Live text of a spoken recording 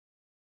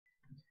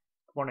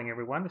Good morning,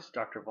 everyone. This is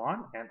Dr.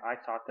 Vaughn, and I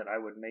thought that I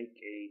would make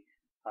a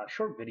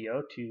short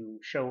video to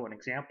show an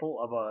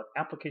example of an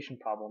application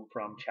problem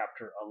from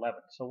Chapter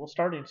 11. So we'll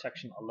start in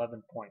Section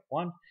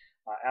 11.1,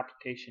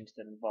 applications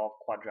that involve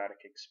quadratic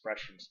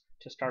expressions,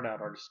 to start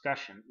out our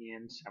discussion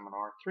in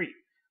Seminar 3.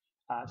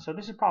 So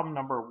this is problem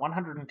number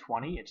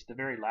 120. It's the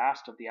very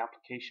last of the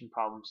application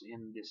problems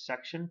in this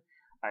section.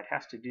 It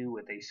has to do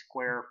with a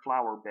square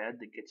flower bed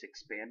that gets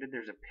expanded.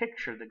 There's a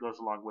picture that goes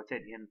along with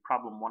it in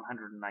problem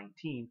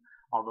 119,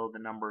 although the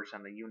numbers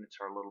and the units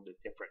are a little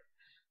bit different.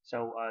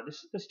 So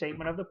this is the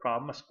statement of the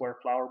problem. A square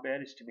flower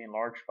bed is to be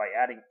enlarged by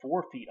adding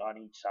 4 feet on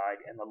each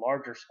side, and the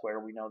larger square,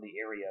 we know the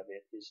area of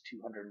it is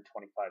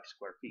 225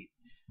 square feet.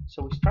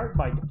 So we start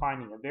by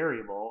defining a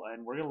variable,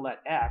 and we're going to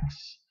let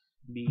x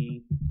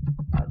be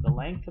the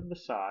length of the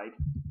side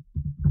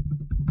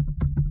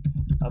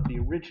of the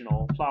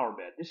original flower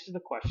bed. This is the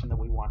question that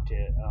we want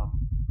to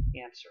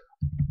answer.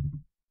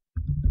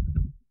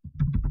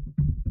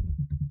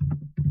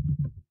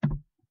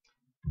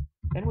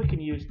 Then we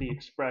can use the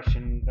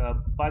expression,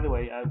 by the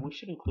way, we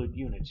should include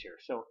units here.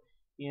 So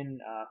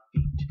in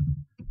feet.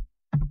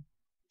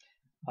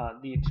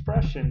 The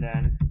expression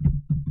then,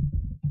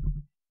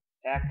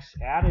 x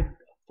added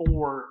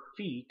 4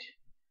 feet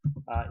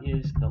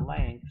is the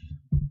length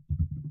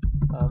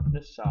of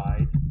the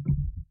side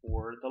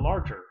for the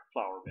larger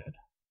flower bed.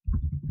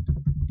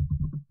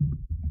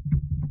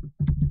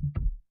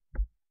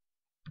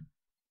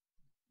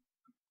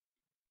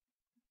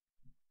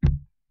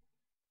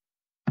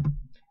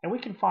 And we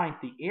can find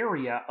the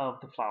area of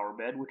the flower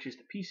bed, which is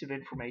the piece of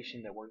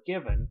information that we're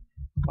given,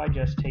 by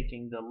just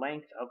taking the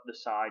length of the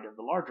side of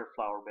the larger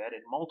flower bed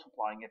and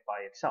multiplying it by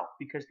itself,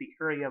 because the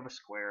area of a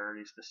square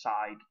is the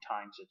side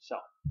times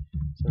itself.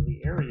 So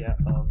the area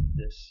of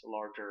this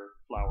larger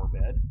flower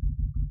bed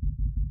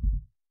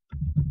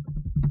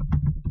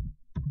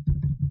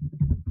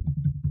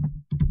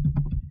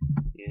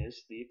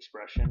is the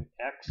expression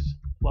x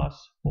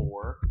plus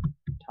 4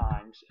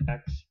 times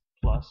x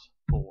plus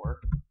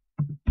 4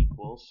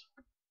 equals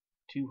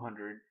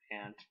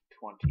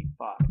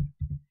 225.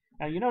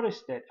 Now you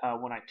notice that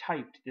when I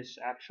typed this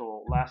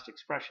actual last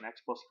expression,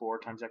 x plus 4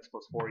 times x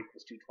plus 4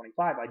 equals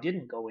 225, I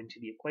didn't go into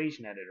the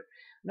equation editor.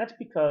 And that's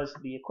because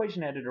the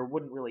equation editor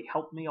wouldn't really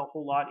help me a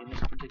whole lot in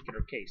this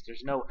particular case.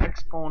 There's no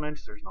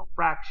exponents, there's no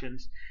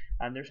fractions,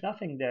 and there's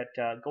nothing that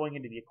going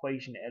into the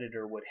equation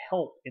editor would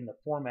help in the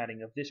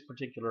formatting of this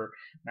particular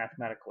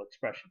mathematical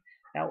expression.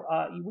 Now,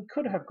 we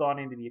could have gone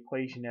into the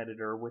equation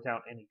editor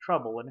without any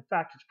trouble, and in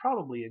fact, it's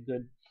probably a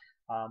good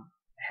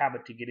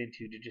habit to get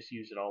into to just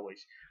use it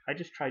always. I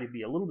just try to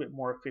be a little bit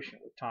more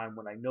efficient with time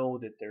when I know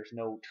that there's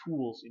no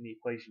tools in the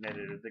equation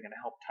editor that are going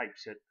to help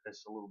typeset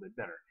this a little bit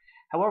better.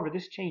 However,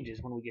 this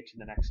changes when we get to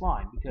the next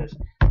line, because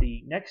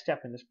the next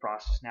step in this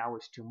process now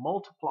is to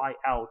multiply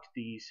out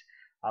these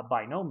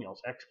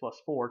binomials, x plus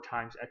 4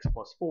 times x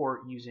plus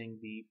 4, using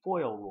the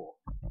FOIL rule.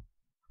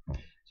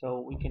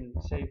 So we can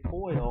say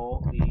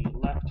FOIL the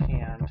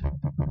left-hand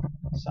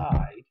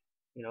side,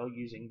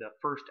 using the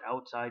first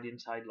outside,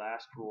 inside,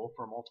 last rule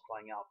for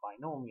multiplying out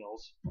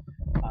binomials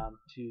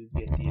to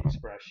get the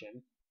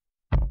expression.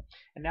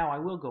 And now I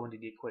will go into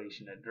the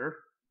equation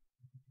editor.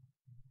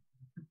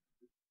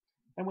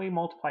 And we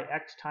multiply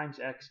x times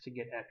x to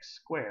get x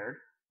squared.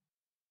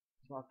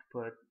 So I'll have to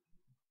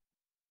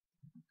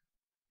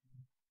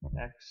put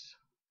x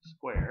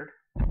squared.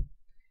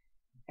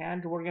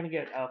 And we're going to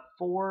get a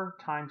 4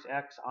 times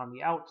x on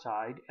the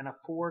outside and a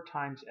 4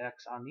 times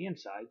x on the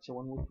inside. So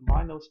when we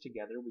combine those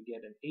together, we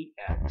get an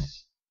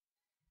 8x.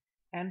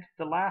 And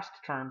the last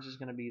terms is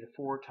going to be the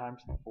 4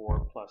 times the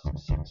 4 plus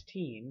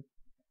 16.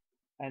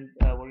 And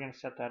we're going to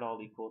set that all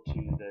equal to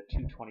the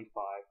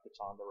 225 that's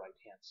on the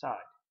right-hand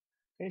side.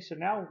 Okay, so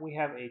now we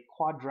have a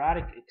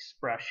quadratic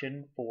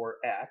expression for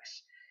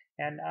x.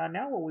 And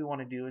now what we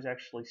want to do is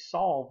actually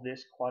solve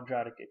this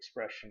quadratic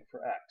expression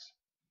for x.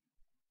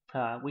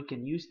 We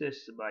can use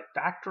this by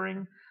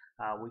factoring.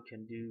 We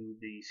can do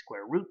the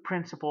square root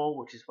principle,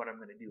 which is what I'm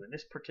going to do in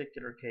this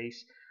particular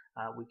case.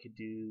 We could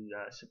do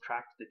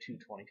subtract the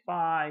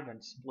 225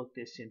 and split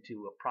this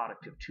into a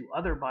product of 2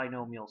 other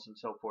binomials and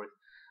so forth.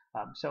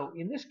 So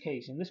in this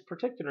case, in this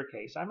particular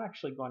case, I'm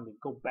actually going to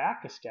go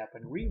back a step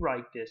and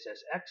rewrite this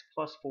as x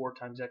plus 4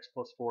 times x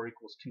plus 4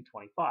 equals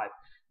 225,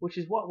 which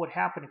is what would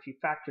happen if you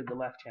factored the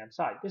left-hand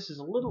side. This is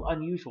a little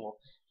unusual,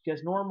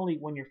 because normally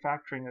when you're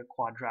factoring a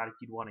quadratic,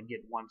 you'd want to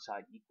get one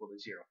side equal to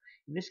 0.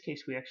 In this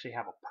case, we actually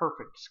have a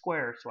perfect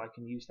square, so I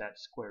can use that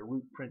square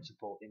root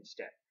principle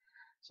instead.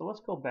 So let's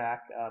go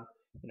back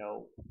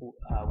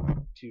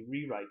to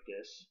rewrite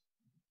this.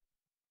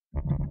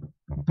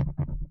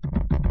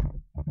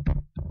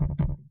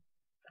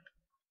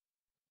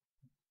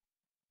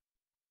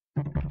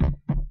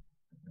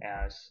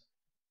 As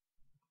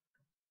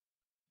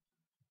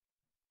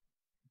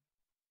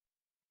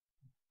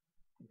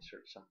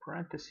insert some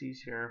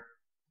parentheses here,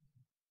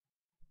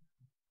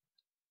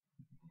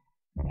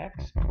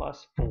 x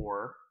plus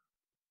 4,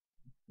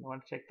 I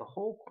want to take the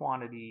whole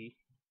quantity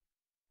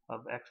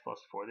of x plus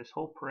 4, this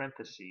whole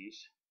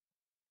parentheses,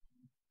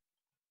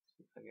 see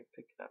if I can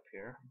pick it up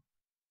here,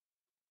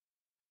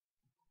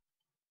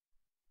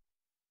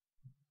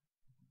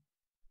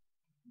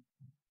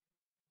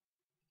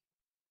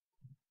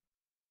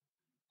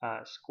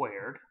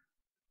 squared,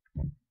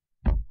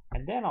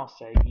 and then I'll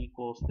say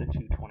equals the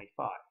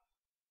 225.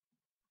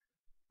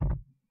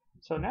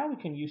 So now we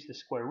can use the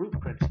square root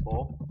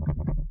principle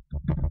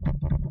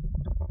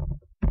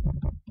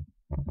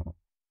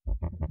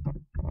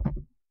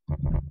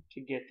to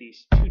get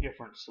these two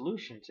different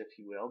solutions, if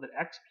you will, that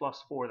x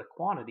plus 4, the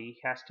quantity,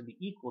 has to be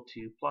equal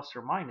to plus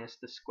or minus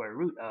the square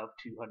root of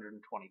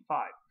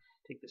 225.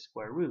 Take the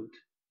square root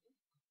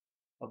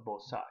of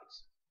both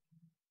sides.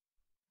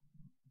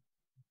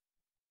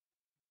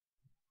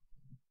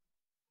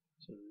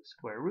 So the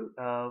square root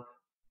of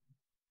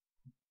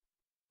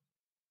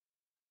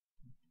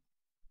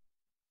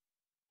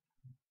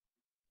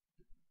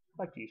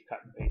I like to use cut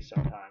and paste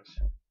sometimes.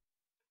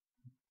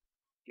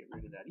 Get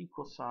rid of that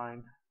equal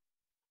sign.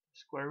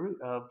 Square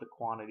root of the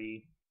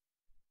quantity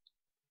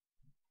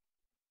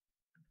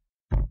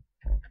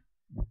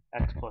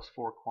x plus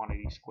 4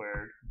 quantity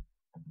squared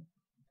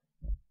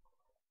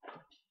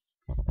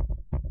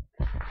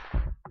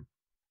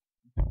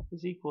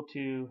is equal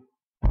to,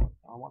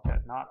 I want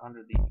that not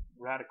under the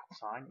radical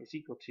sign, is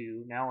equal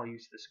to, now I'll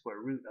use the square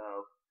root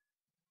of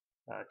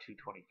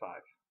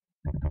 225.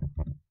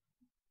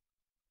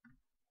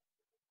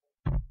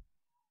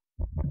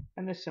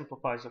 And this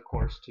simplifies, of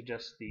course, to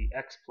just the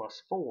x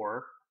plus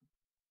 4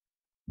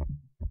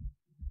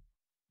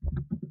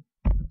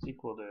 is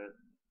equal to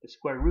the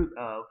square root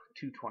of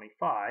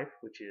 225,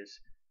 which is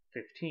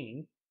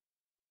 15,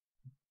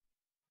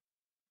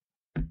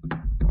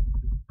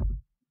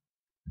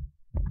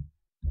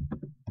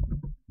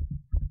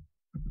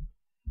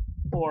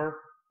 or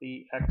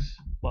the x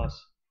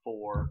plus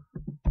 4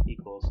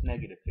 equals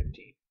negative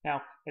 15.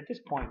 Now, at this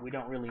point, we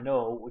don't really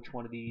know which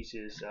one of these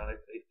is,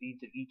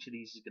 if each of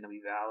these is going to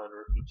be valid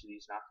or if each of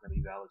these is not going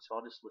to be valid, so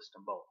I'll just list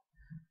them both.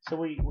 So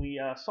we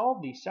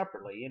solve these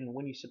separately, and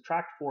when you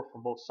subtract 4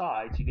 from both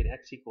sides, you get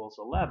x equals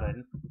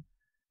 11,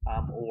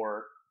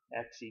 or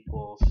x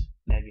equals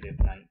negative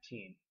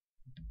 19.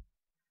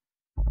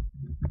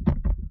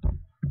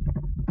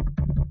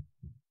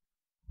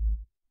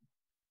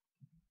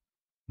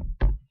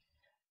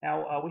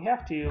 Now, we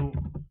have to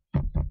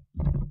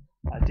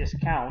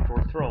discount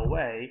or throw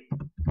away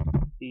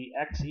the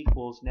x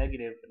equals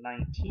negative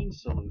 19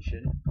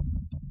 solution,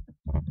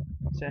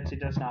 since it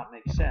does not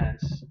make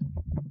sense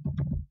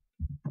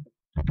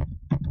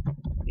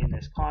in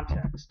this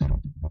context.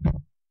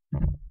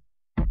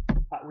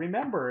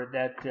 Remember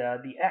that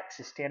the x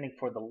is standing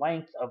for the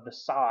length of the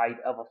side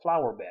of a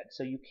flower bed,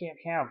 so you can't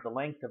have the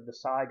length of the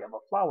side of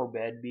a flower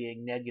bed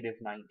being negative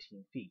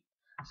 19 feet.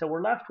 So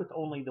we're left with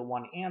only the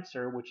one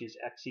answer, which is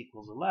x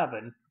equals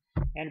 11,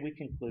 and we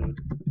conclude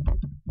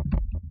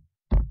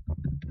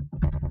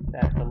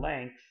that the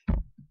length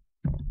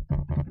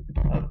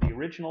of the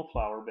original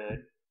flower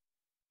bed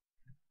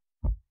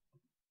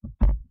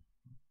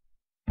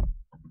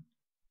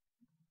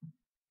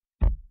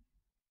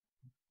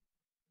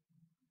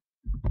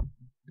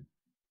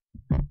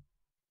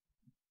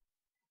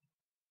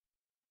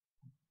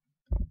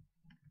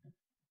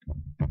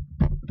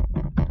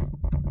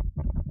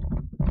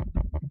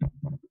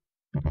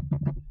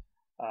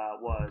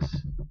was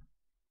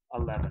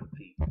 11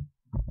 feet.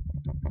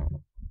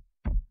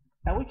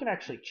 Now we can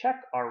actually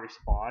check our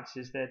response,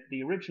 is that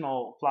the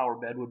original flower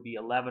bed would be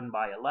 11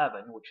 by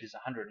 11, which is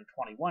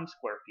 121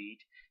 square feet,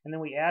 and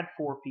then we add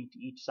 4 feet to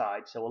each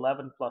side, so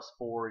 11 plus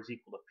 4 is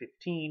equal to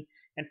 15,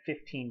 and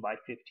 15 by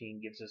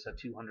 15 gives us a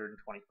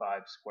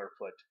 225 square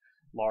foot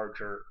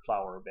larger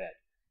flower bed.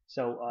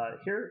 So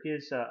here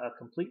is a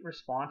complete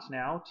response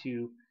now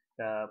to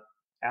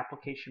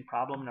application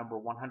problem number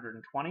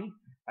 120.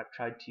 I've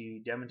tried to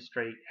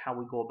demonstrate how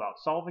we go about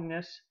solving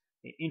this,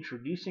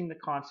 introducing the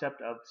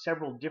concept of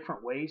several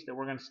different ways that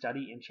we're going to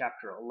study in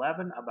chapter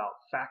 11 about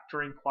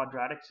factoring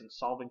quadratics and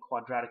solving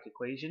quadratic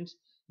equations.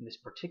 In this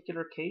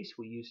particular case,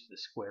 we used the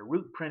square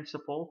root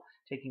principle,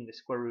 taking the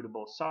square root of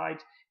both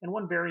sides. And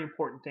one very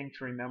important thing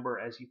to remember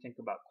as you think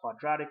about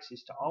quadratics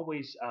is to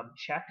always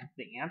check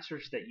the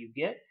answers that you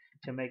get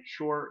to make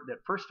sure that,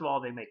 first of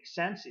all, they make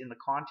sense in the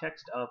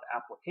context of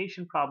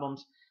application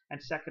problems, and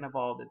second of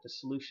all, that the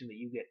solution that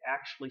you get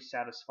actually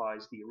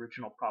satisfies the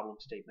original problem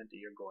statement that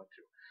you're going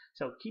through.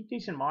 So keep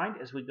these in mind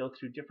as we go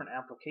through different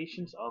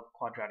applications of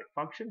quadratic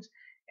functions,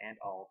 and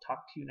I'll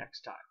talk to you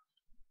next time.